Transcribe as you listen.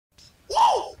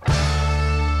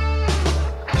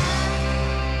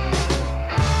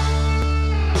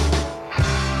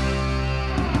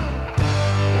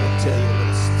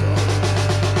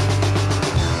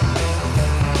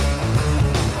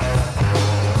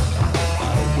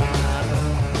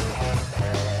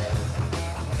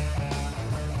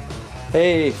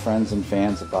Hey friends and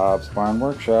fans of Bob's Barn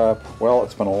Workshop. Well,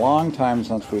 it's been a long time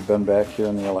since we've been back here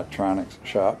in the electronics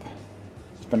shop.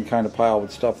 It's been kind of piled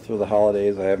with stuff through the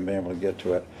holidays. I haven't been able to get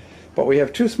to it. But we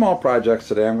have two small projects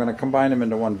today. I'm going to combine them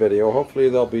into one video. Hopefully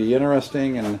they'll be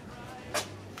interesting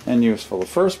and useful. The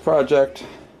first project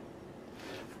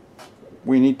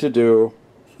we need to do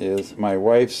is my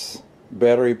wife's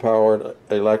battery-powered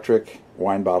electric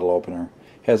wine bottle opener.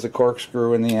 Has a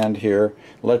corkscrew in the end here,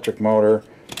 electric motor,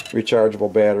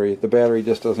 rechargeable battery. The battery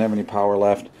just doesn't have any power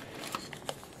left.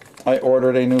 I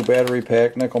ordered a new battery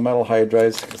pack, nickel metal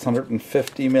hydride,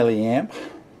 650 milliamp,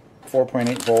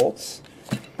 4.8 volts.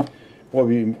 We'll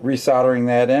be resoldering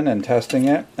that in and testing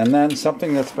it. And then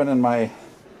something that's been in my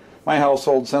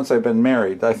household since I've been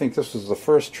married. I think this was the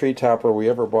first tree topper we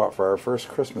ever bought for our first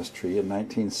Christmas tree in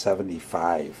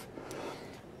 1975.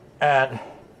 And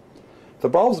the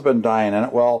bulb's been dying in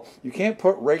it. Well, you can't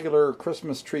put regular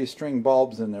Christmas tree string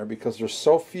bulbs in there because there's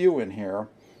so few in here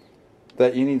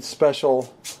that you need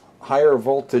special higher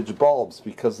voltage bulbs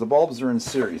because the bulbs are in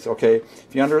series. Okay,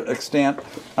 if you understand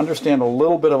a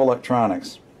little bit of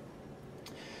electronics,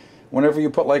 whenever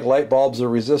you put like light bulbs or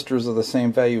resistors of the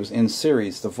same values in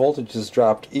series, the voltage is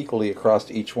dropped equally across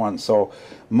each one. So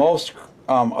most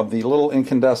of the little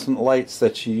incandescent lights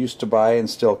that you used to buy and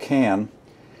still can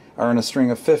are in a string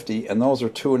of 50, and those are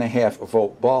 2.5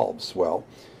 volt bulbs. Well,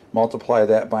 multiply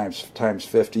that by times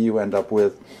 50, you end up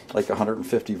with like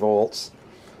 150 volts,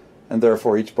 and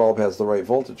therefore each bulb has the right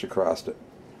voltage across it.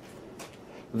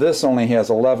 This only has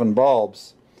 11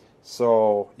 bulbs,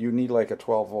 so you need like a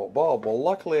 12 volt bulb. Well,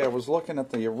 luckily I was looking at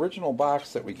the original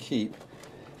box that we keep,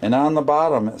 and on the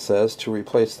bottom it says to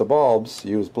replace the bulbs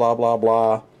use blah blah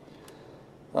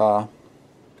blah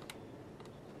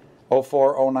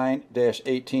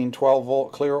 0409-18 12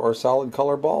 volt clear or solid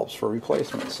color bulbs for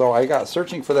replacement. So I got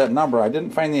searching for that number. I didn't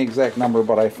find the exact number,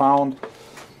 but I found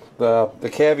the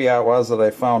caveat was that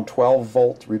I found 12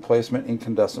 volt replacement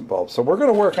incandescent bulbs. So we're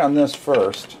going to work on this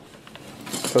first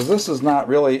because this is not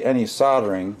really any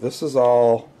soldering. This is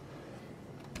all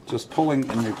just pulling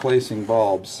and replacing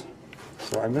bulbs.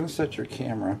 So I'm going to set your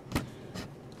camera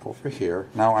over here.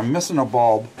 Now I'm missing a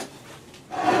bulb,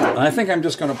 and I think I'm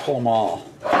just going to pull them all.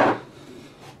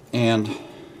 And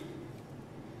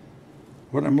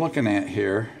what I'm looking at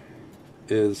here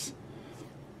is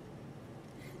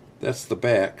that's the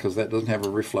back, because that doesn't have a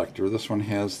reflector. This one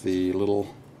has the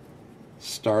little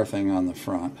star thing on the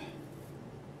front.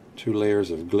 2 layers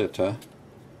of glitter,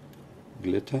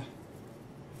 and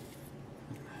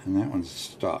that one's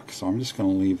stuck, so I'm just going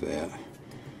to leave that.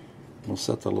 We'll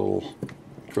set the little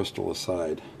crystal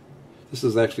aside. This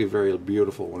is actually very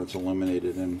beautiful when it's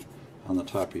illuminated in on the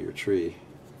top of your tree.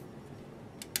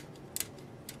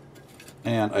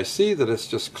 And I see that it's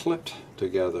just clipped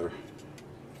together.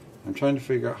 I'm trying to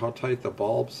figure out how tight the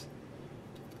bulb's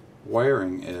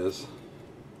wiring is,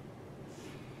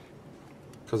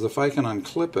 because if I can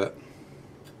unclip it,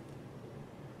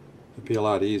 it'd be a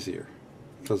lot easier,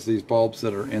 because these bulbs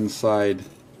that are inside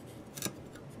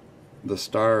the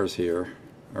stars here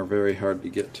are very hard to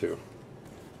get to.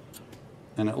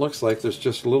 And it looks like there's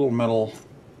just little metal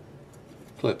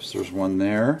clips. There's one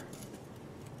there,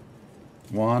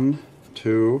 1,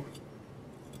 2,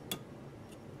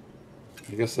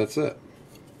 I guess that's it,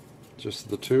 just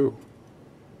the 2.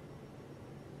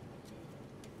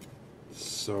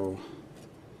 So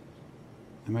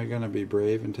am I going to be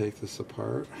brave and take this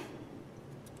apart?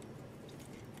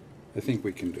 I think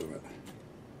we can do it.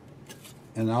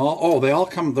 And they're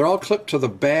all clipped to the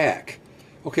back.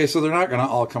 Okay, so they're not going to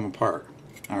all come apart.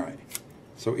 Alright,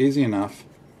 so easy enough.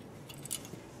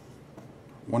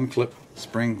 One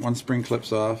spring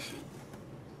clips off.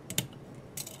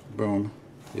 Boom.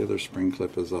 The other spring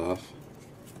clip is off.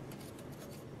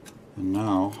 And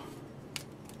now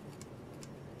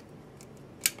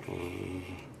trying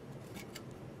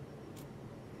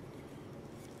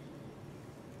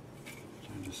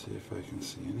to see if I can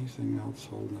see anything else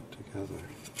holding it together.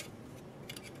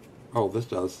 Oh, this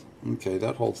does. Okay,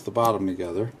 that holds the bottom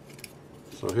together.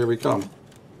 So here we come.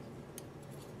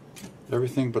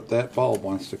 Everything but that bulb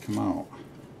wants to come out.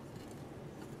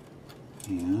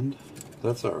 And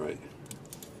that's alright.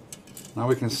 Now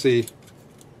we can see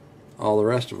all the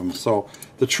rest of them. So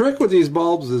the trick with these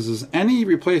bulbs is any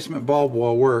replacement bulb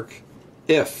will work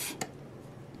if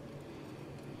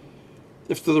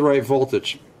they're the right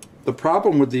voltage. The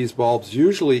problem with these bulbs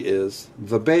usually is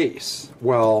the base.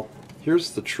 Well,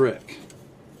 here's the trick.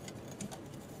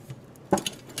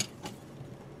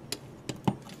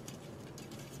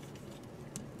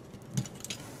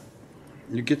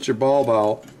 You get your bulb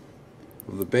out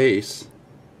of the base,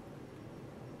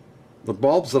 the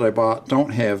bulbs that I bought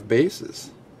don't have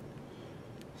bases.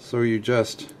 So you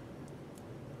just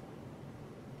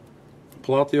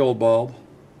pull out the old bulb,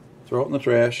 throw it in the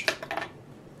trash,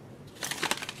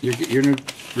 you get your new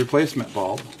replacement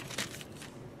bulb.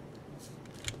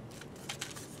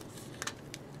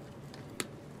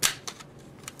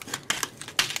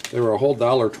 They were a whole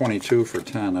 $1.22 for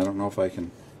 10. I don't know if I can.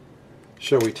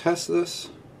 Shall we test this?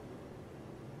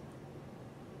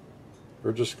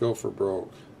 Or just go for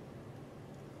broke?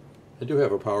 I do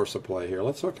have a power supply here.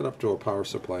 Let's hook it up to a power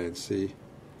supply and see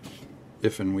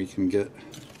if and we can get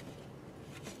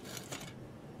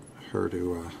her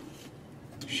to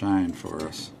shine for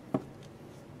us.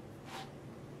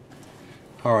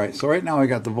 Alright, so right now I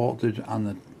got the voltage on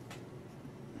the...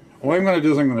 What I'm going to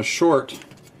do is I'm going to short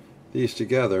these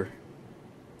together.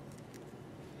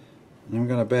 And I'm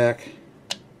going to back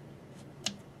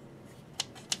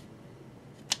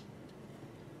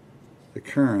the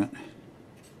current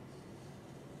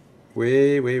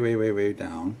way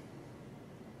down.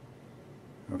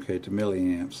 Okay, to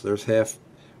milliamps. There's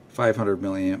 500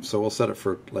 milliamps, so we'll set it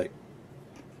for like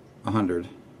 100.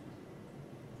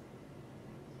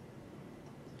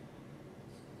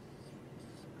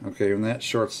 Okay, when that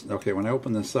shorts, okay, when I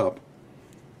open this up,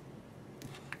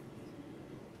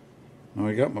 now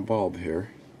I got my bulb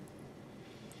here.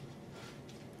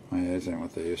 My eyes aren't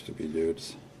what they used to be,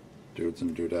 dudes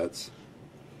and dudettes.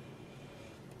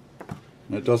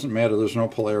 And it doesn't matter, there's no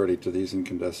polarity to these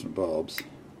incandescent bulbs.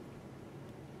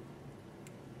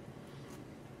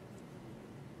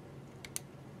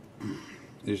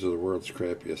 These are the world's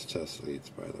crappiest test leads,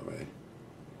 by the way.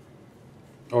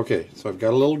 Okay, so I've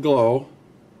got a little glow.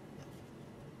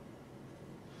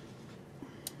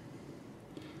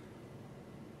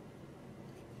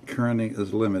 Current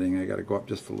is limiting. I got to go up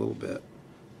just a little bit.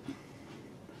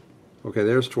 Okay,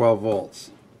 there's 12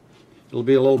 volts. It'll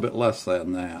be a little bit less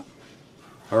than that.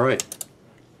 Alright.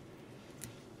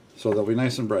 So they'll be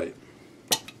nice and bright.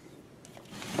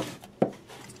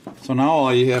 So now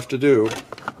all you have to do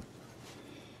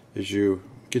is you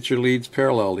get your leads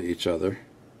parallel to each other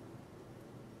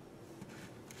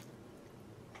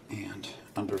and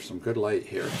under some good light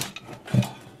here.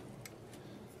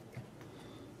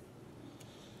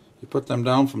 You put them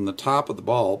down from the top of the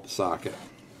bulb socket.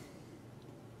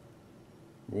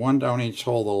 One down each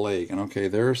hole of the leg. And okay,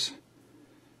 there's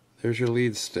your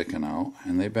leads sticking out,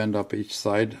 and they bend up each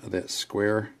side of that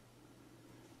square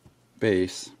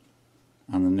base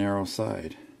on the narrow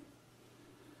side.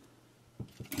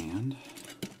 And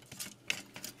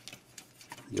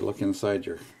you look inside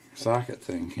your socket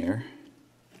thing here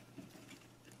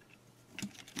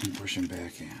and push them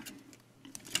back in.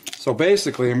 So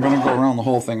basically I'm going to go around the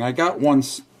whole thing. I got one,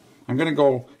 I'm going to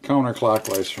go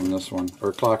counterclockwise from this one,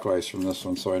 or clockwise from this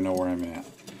one, so I know where I'm at.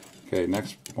 Okay,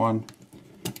 next one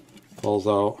pulls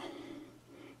out.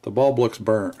 The bulb looks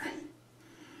burnt,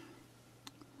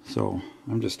 so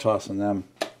I'm just tossing them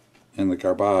in the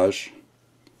garbage.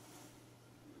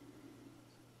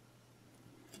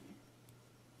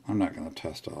 I'm not going to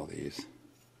test all these.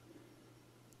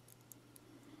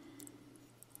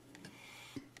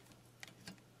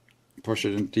 Push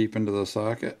it in deep into the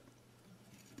socket.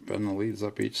 Bend the leads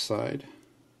up each side.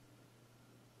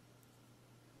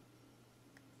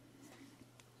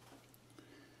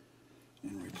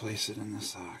 And replace it in the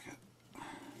socket.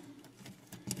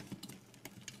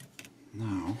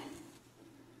 Now,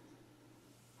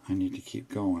 I need to keep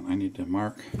going. I need to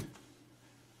mark.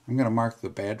 I'm going to mark the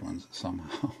bad ones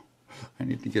somehow. I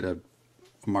need to get a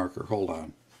marker. Hold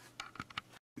on.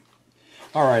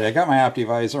 Alright, I got my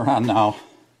OptiVisor on now.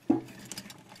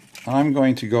 And I'm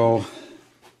going to go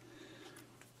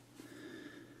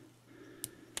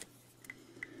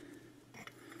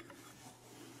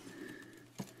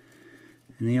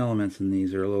and the elements in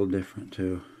these are a little different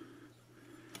too.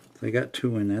 So I got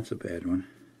two in, that's a bad one.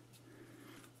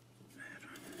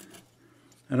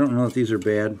 I don't know if these are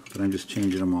bad, but I'm just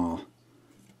changing them all.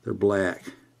 They're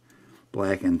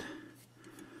blackened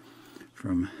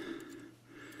from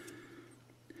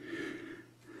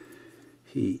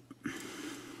heat.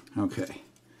 Okay.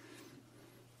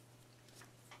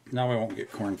 Now I won't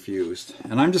get confused.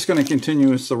 And I'm just going to continue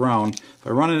this around. If I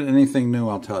run into anything new,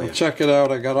 I'll tell you. Check it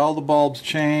out. I got all the bulbs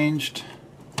changed.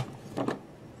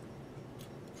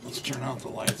 Let's turn out the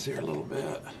lights here a little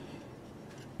bit.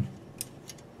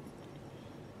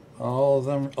 All of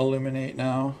them illuminate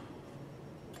now.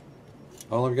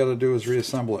 All I've got to do is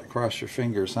reassemble it. Cross your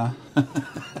fingers, huh?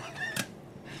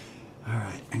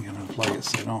 Alright, I'm going to unplug it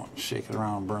so I don't shake it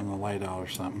around and burn the light out or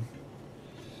something.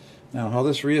 Now, how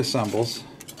this reassembles,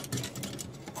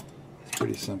 it's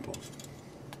pretty simple.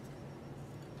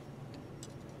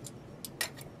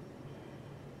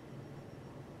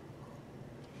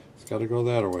 got to go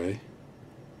that way.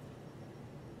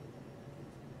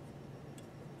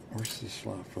 Where's the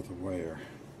slot for the wire?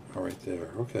 Oh, right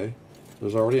there. Okay.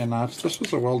 There's already a notch. This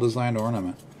was a well-designed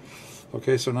ornament.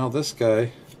 Okay, so now this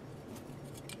guy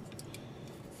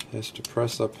has to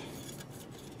press up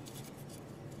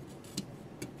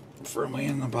firmly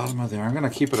in the bottom of there. I'm going to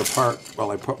keep it apart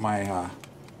while I put my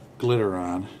glitter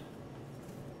on,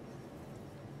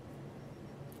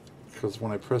 because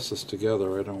when I press this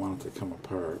together I don't want it to come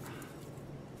apart.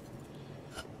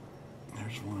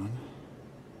 There's one.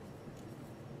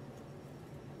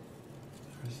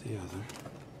 There's the other.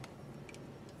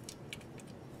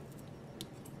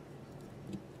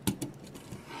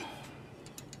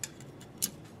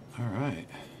 Alright.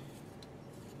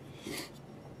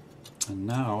 And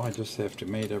now I just have to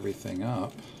mate everything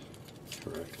up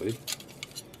correctly.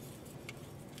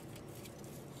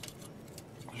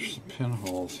 There's some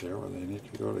pinholes here where they need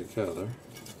to go together.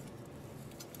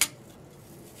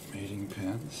 Mating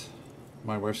pins.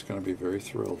 My wife's going to be very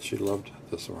thrilled. She loved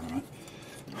this ornament.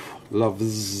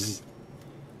 Loves.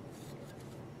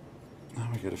 Now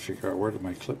I got to figure out, where did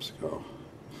my clips go?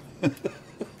 I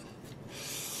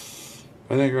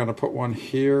think I'm going to put one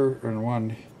here and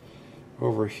one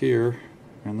over here,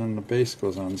 and then the base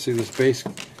goes on. See, this base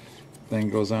thing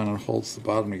goes on and holds the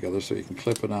bottom together, so you can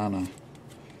clip it on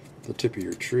the tip of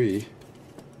your tree.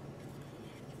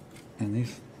 And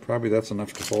these, probably that's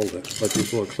enough to hold it, but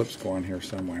these little clips go on here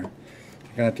somewhere.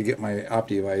 I'm going to have to get my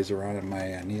Optivisor on and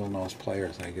my needle nose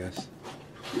pliers, I guess.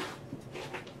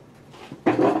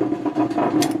 There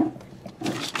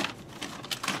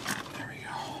we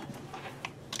go.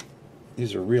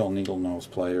 These are real needle nose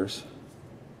pliers.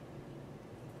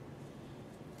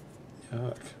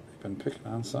 Yuck, they've been picking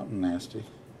on something nasty.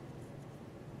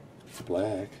 It's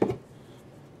black. Don't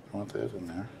want that in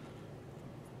there.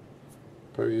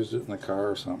 Probably used it in the car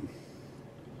or something.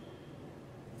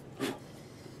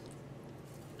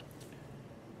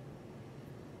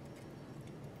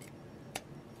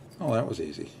 Oh, that was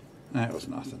easy. That was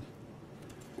nothing.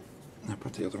 I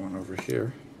put the other one over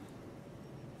here.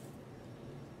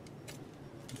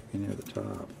 Near the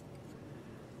top.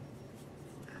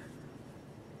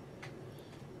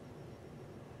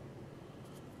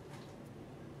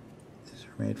 These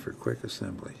are made for quick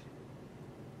assembly.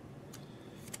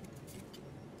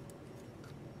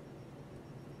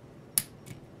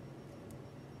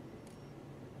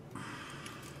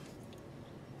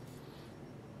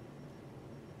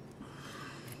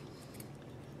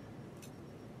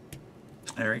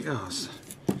 There he goes.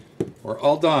 We're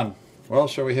all done. Well,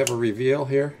 shall we have a reveal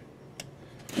here?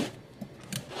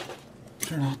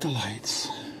 Turn out the lights.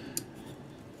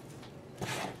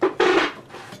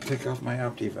 Take off my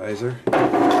Optivisor.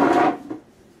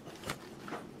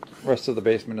 Rest of the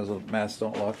basement is a mess,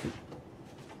 don't look.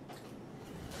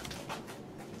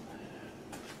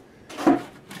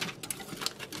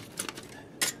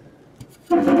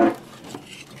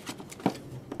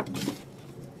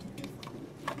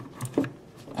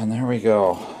 And there we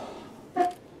go.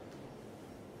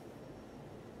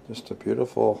 Just a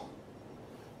beautiful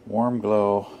warm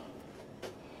glow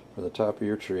for the top of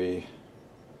your tree.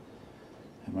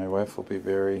 And my wife will be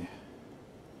very,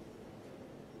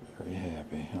 very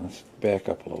happy. Let's back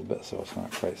up a little bit so it's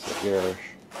not quite so garish.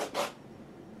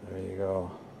 There you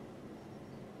go.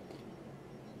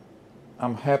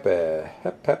 I'm happy.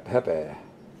 Happy.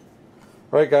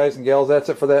 Alright guys and gals, that's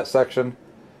it for that section.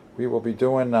 We will be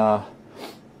doing the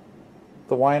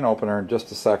wine opener in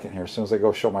just a second here. As soon as I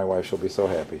go show my wife, she'll be so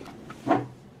happy.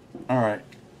 Alright.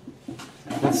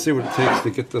 Let's see what it takes to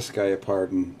get this guy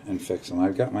apart and fix him.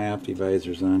 I've got my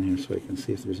Optivisors on here so I can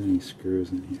see if there's any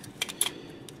screws in here.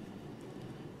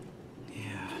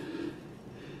 Yeah.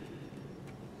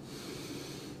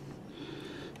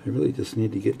 I really just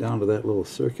need to get down to that little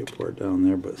circuit port down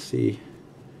there, but see,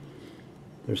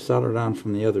 they're soldered on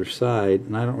from the other side,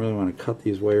 and I don't really want to cut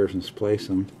these wires and splice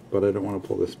them, but I don't want to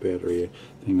pull this battery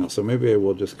thing out, so maybe I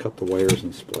will just cut the wires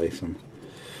and splice them.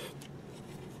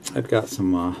 I've got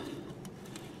some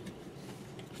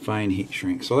fine heat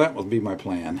shrink, so that will be my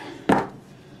plan.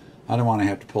 I don't want to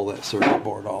have to pull that circuit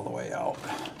board all the way out.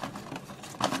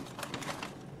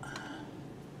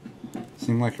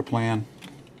 Seem like a plan?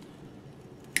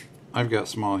 I've got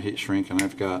small heat shrink, and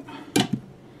I've got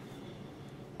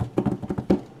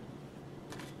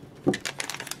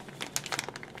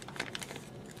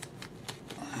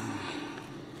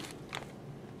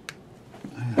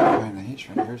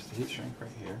here's the heat shrink right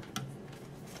here.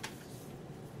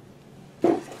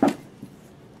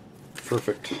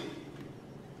 Perfect.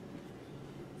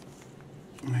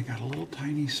 And I got a little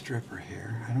tiny stripper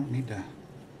here. I don't need to,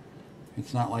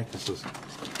 it's not like this is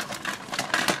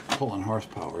pulling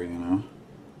horsepower, you know.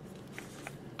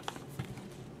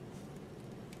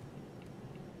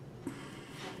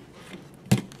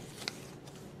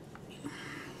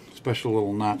 Special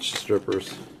little notch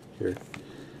strippers here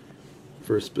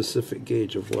for a specific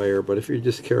gauge of wire, but if you're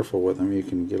just careful with them, you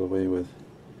can get away with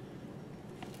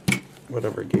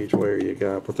whatever gauge wire you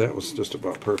got, but that was just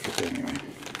about perfect anyway.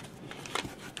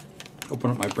 Open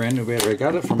up my brand new battery. I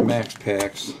got it from Max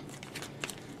Packs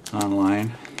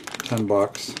online, 10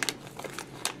 bucks.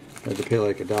 I had to pay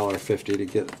like $1.50 to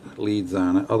get leads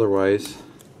on it. Otherwise,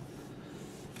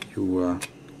 you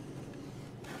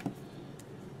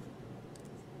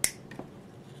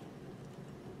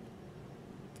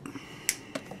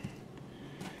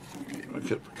look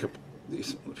at a couple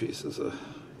decent pieces of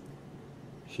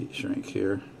heat shrink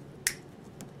here.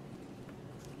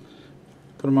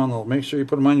 Put them on the. Make sure you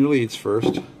put them on your leads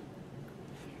first.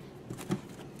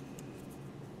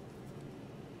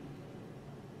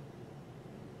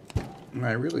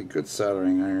 My really good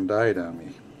soldering iron died on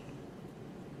me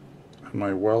on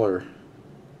my Weller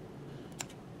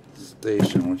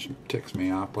station, which ticks me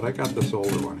off. But I got this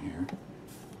older one here,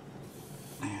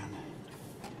 and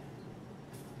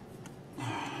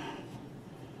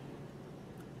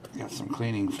got some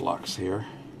cleaning flux here.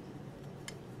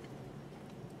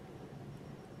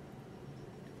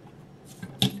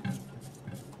 And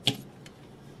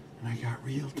I got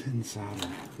real tin solder,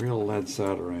 real lead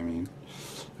solder, I mean.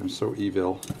 I'm so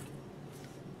evil.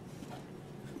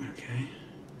 Okay.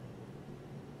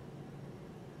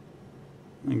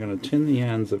 I'm going to tin the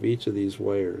ends of each of these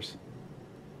wires.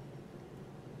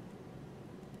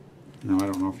 Now I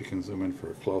don't know if you can zoom in for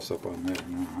a close-up on that or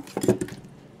not.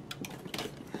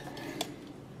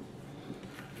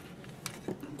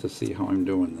 To see how I'm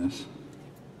doing this.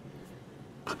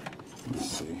 Let's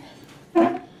see.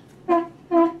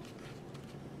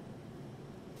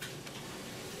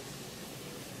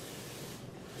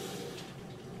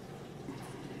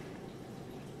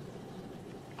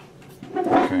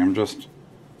 Okay, I'm just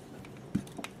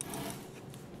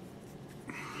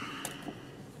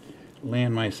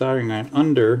laying my soldering iron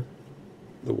under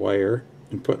the wire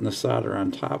and putting the solder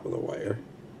on top of the wire.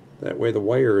 That way the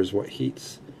wire is what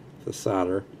heats the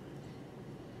solder.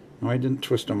 Now I didn't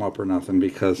twist them up or nothing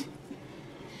because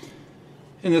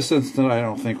in this instance I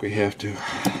don't think we have to.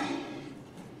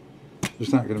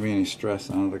 There's not going to be any stress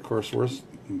on it. Of course, where's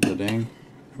the dang?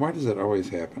 Why does it always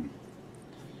happen?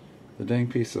 The dang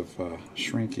piece of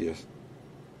shrinky is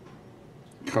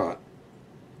caught.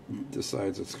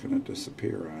 Decides it's going to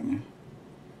disappear on you.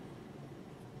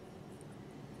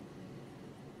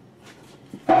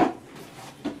 I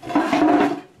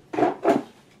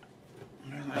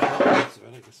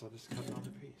guess I'll just cut another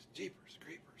piece. Jeepers,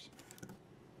 creepers.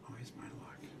 Always my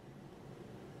luck.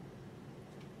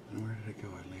 And where did it go?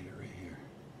 I laid it right here.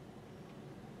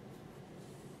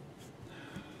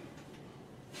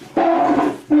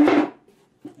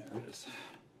 There it is.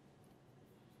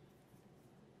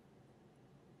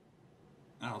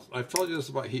 Now, I've told you this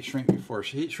about heat shrink before.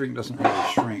 Heat shrink doesn't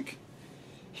really shrink.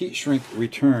 Heat shrink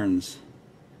returns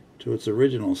to its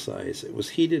original size. It was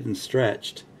heated and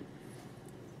stretched.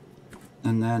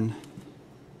 And then,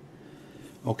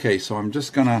 okay, so I'm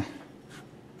just gonna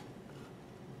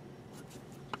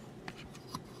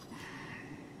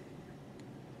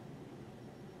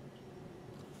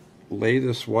lay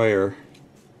this wire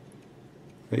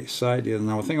right side to the other.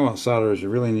 Now the thing about solder is you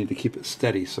really need to keep it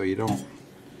steady so you don't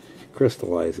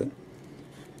crystallize it.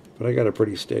 But I got a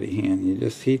pretty steady hand. You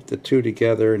just heat the two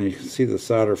together and you can see the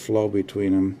solder flow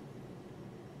between them.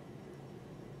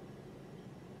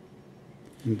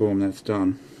 And boom, that's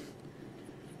done.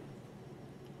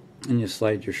 And you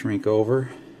slide your shrink over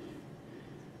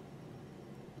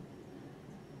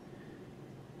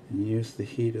and use the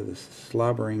heat of the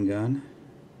slobbering gun,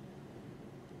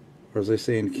 or as they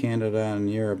say in Canada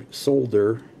and Europe,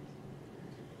 solder.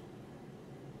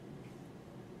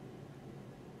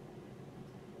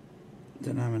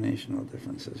 Denominational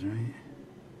differences, right?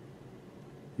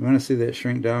 You want to see that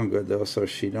shrink down good though, so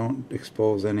she don't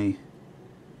expose anything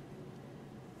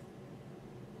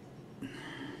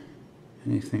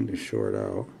to short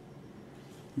out.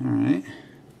 Alright,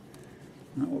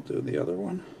 now we'll do the other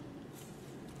one.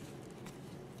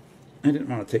 I didn't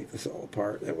want to take this all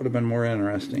apart. That would have been more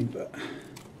interesting, but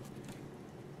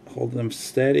hold them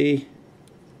steady.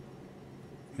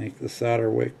 Make the solder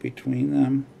wick between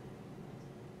them.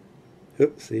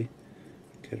 Oopsie,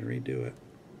 gotta redo it.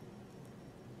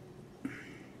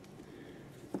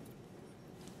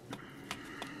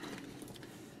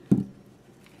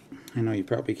 I know you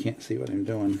probably can't see what I'm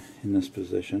doing in this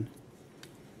position.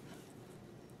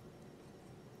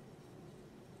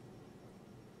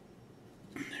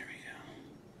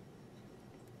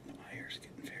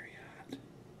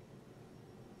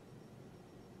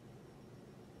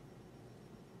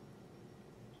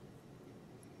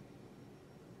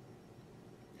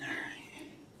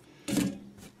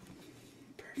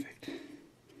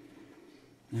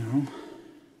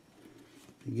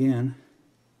 again.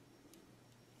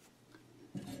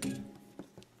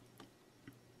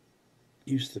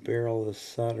 Use the barrel of the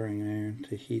soldering iron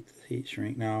to heat the heat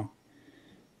shrink. Now,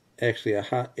 actually a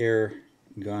hot air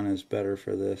gun is better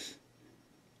for this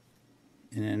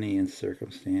in any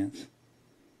circumstance.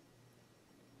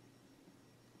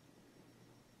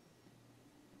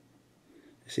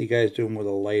 I see guys do them with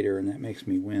a lighter, and that makes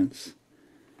me wince.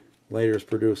 Lighters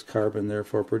produce carbon,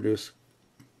 therefore produce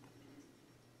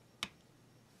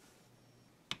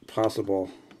possible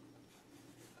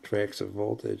tracks of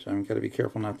voltage. I've got to be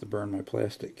careful not to burn my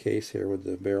plastic case here with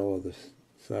the barrel of the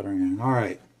soldering iron.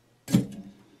 Alright.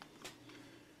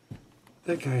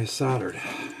 That guy is soldered.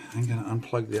 I'm going to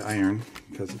unplug the iron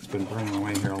because it's been burning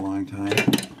away here a long time.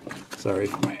 Sorry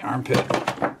for my armpit.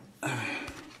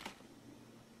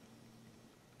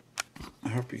 I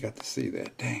hope you got to see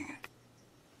that. Dang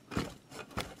it.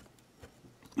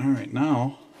 Alright,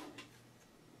 now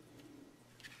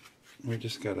we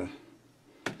just got to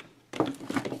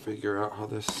figure out how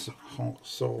this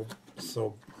so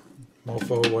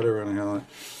mofo, whatever the hell,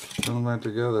 put that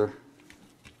together.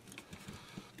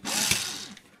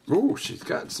 Ooh, she's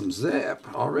got some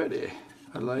zap already.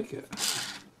 I like it.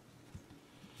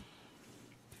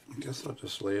 I guess I'll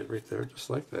just lay it right there, just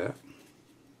like that.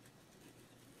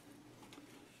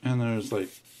 And there's like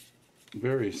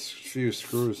very few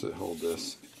screws that hold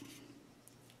this.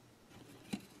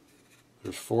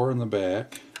 There's 4 in the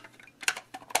back.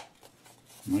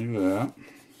 Like that.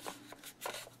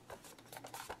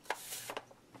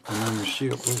 And then the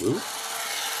shield. Ooh.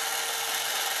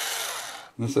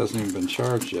 This hasn't even been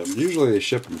charged yet. Usually they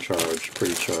ship them charged,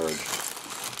 pre-charged.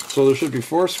 So there should be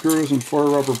 4 screws and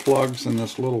 4 rubber plugs and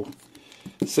this little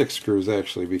 6 screws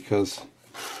actually, because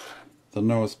the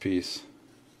nose piece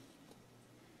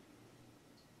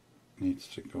needs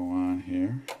to go on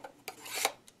here.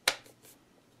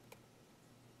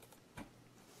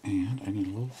 And I need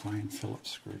a little fine Phillips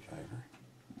screwdriver.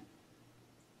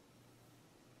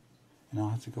 And I'll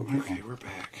have to go get one. Okay, we're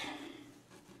back.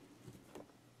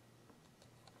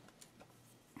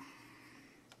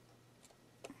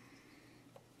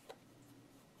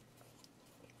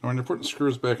 When you're putting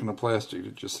screws back into plastic,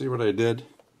 did you see what I did?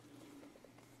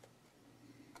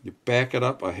 You back it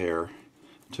up a hair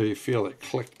until you feel it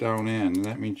click down in, and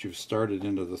that means you've started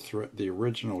into the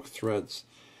original threads.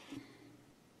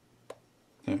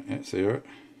 See it?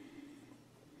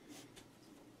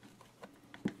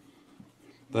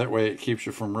 That way it keeps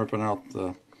you from ripping out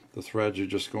the threads. You're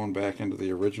just going back into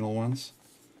the original ones.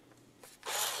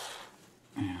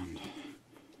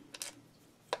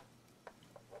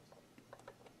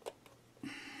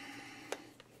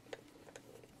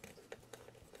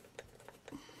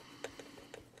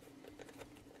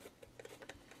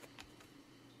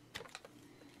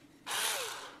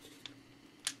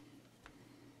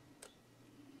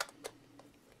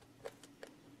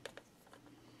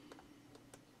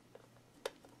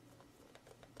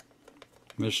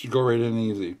 And this should go right in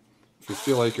easy. If you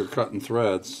feel like you're cutting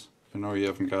threads, you know you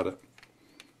haven't got it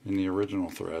in the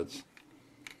original threads.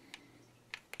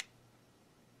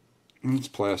 And it's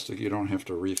plastic, you don't have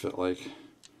to reef it like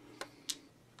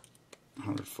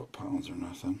 100 foot-pounds or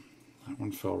nothing. That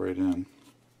one fell right in.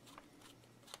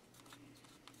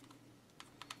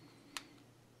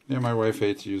 Yeah, my wife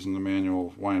hates using the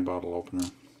manual wine bottle opener.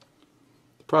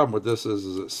 The problem with this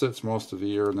is it sits most of the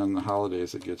year, and then the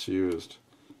holidays it gets used.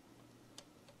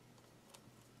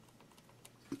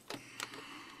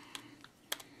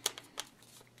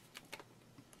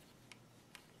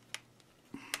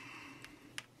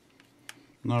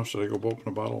 No, should I go open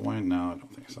a bottle of wine? No, I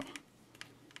don't think so.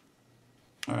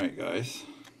 Alright guys,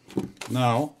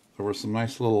 now there were some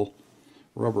nice little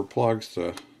rubber plugs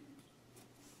to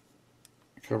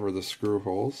cover the screw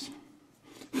holes.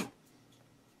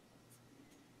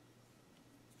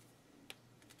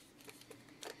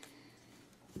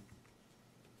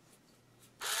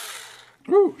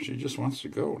 Ooh, she just wants to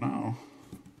go now.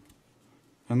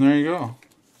 And there you go.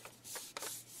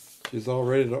 She's all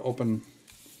ready to open.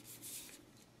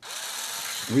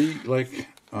 We like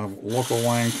a local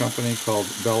wine company called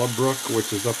Bellabrook,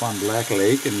 which is up on Black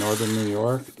Lake in northern New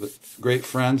York. Great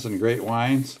friends and great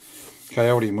wines.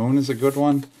 Coyote Moon is a good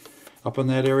one up in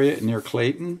that area near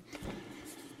Clayton,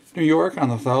 New York, on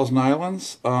the Thousand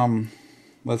Islands.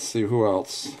 Let's see, who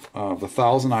else? The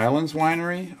Thousand Islands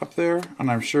Winery up there, and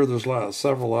I'm sure there's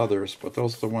several others, but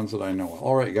those are the ones that I know of.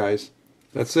 All right, guys,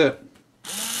 that's it.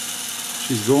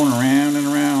 She's going around and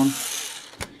around.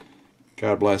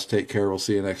 God bless. Take care. We'll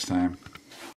see you next time.